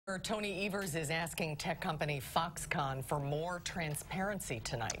Tony Evers is asking tech company Foxconn for more transparency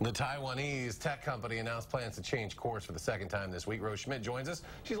tonight. The Taiwanese tech company announced plans to change course for the second time this week. Rose Schmidt joins us.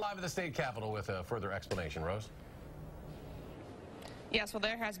 She's live at the state capitol with a further explanation. Rose? Yes, well,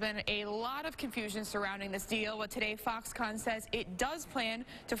 there has been a lot of confusion surrounding this deal, but today Foxconn says it does plan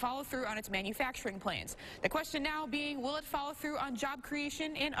to follow through on its manufacturing plans. The question now being, will it follow through on job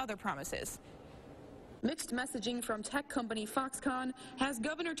creation and other promises? Mixed messaging from tech company Foxconn has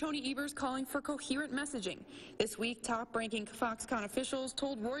Governor Tony Evers calling for coherent messaging. This week, top-ranking Foxconn officials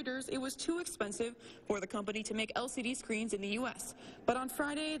told Reuters it was too expensive for the company to make LCD screens in the U.S. But on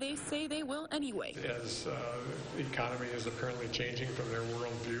Friday, they say they will anyway. As the economy is apparently changing from their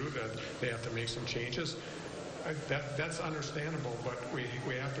worldview, that they have to make some changes. That's understandable, but we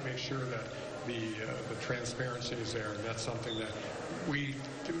have to make sure that the transparency is there, and that's something that we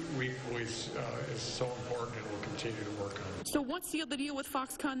believe is so important and will continue to work on. So what sealed the deal with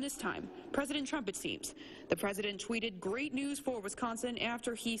Foxconn this time? President Trump, it seems. The president tweeted great news for Wisconsin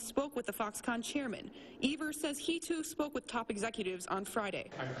after he spoke with the Foxconn chairman. Evers says he too spoke with top executives on Friday.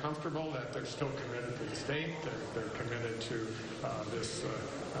 I'm comfortable that they're still committed to the state. They're committed to this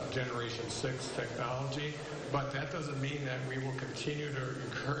Generation 6 technology. But that doesn't mean that we will continue to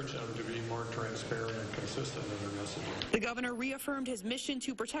encourage them to be more transparent and consistent in their messaging. The governor reaffirmed his mission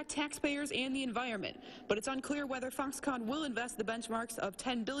to protect taxpayers and the environment, but it's unclear whether Foxconn will invest the benchmarks of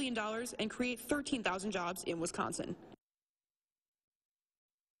 $10 billion and create 13,000 jobs in Wisconsin.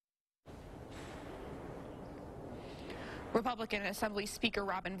 Republican Assembly Speaker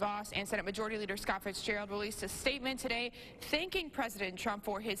Robin Vos and Senate Majority Leader Scott Fitzgerald released a statement today thanking President Trump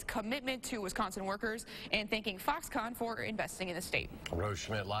for his commitment to Wisconsin workers and thanking Foxconn for investing in the state. Rose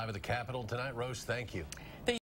Schmidt live at the Capitol tonight. Rose, thank you.